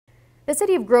The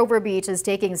city of Grover Beach is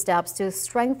taking steps to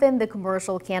strengthen the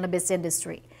commercial cannabis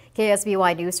industry.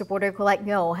 KSBY News reporter Colette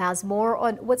Ngo has more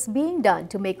on what's being done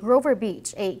to make Grover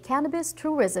Beach a cannabis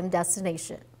tourism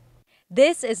destination.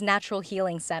 This is Natural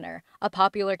Healing Center, a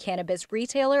popular cannabis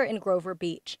retailer in Grover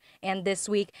Beach. And this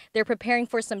week, they're preparing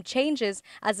for some changes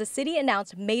as the city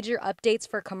announced major updates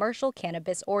for commercial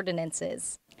cannabis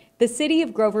ordinances. The city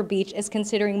of Grover Beach is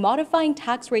considering modifying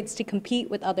tax rates to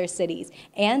compete with other cities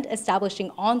and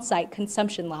establishing on-site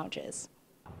consumption lounges.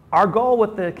 Our goal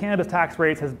with the cannabis tax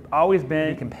rates has always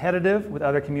been competitive with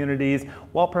other communities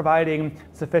while providing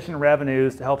sufficient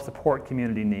revenues to help support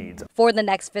community needs. For the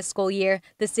next fiscal year,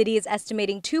 the city is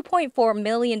estimating $2.4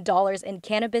 million in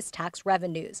cannabis tax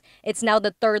revenues. It's now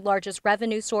the third largest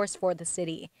revenue source for the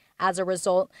city. As a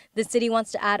result, the city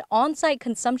wants to add on-site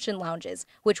consumption lounges,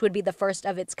 which would be the first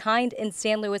of its kind in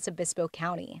San Luis Obispo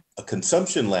County. A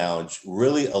consumption lounge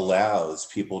really allows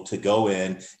people to go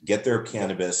in, get their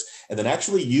cannabis, and then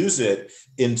actually use it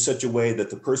in such a way that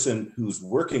the person who's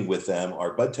working with them,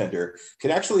 our bud tender,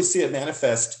 can actually see it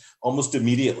manifest almost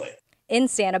immediately. In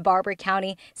Santa Barbara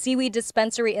County, Seaweed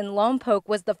Dispensary in Lompoc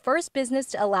was the first business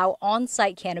to allow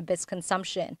on-site cannabis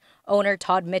consumption. Owner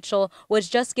Todd Mitchell was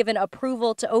just given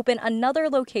approval to open another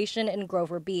location in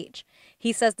Grover Beach.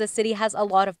 He says the city has a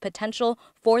lot of potential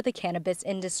for the cannabis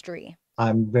industry.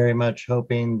 I'm very much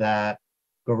hoping that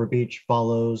Grover Beach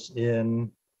follows in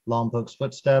Lompoc's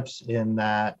footsteps in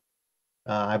that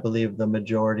I believe the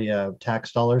majority of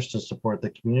tax dollars to support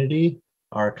the community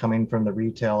are coming from the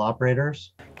retail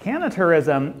operators.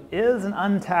 Cannatourism is an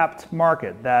untapped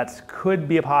market that could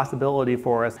be a possibility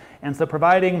for us, and so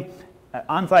providing an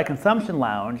on-site consumption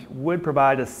lounge would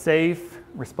provide a safe,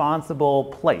 responsible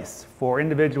place for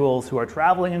individuals who are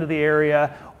traveling into the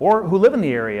area or who live in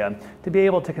the area to be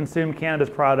able to consume cannabis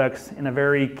products in a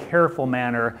very careful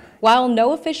manner. While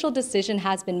no official decision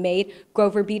has been made,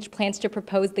 Grover Beach plans to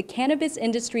propose the cannabis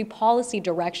industry policy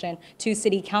direction to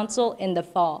City Council in the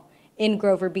fall. In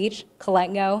Grover Beach, Colette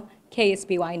Ngo,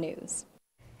 KSBY News.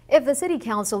 If the City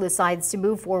Council decides to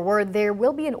move forward, there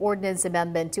will be an ordinance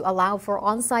amendment to allow for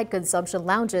on-site consumption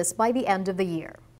lounges by the end of the year.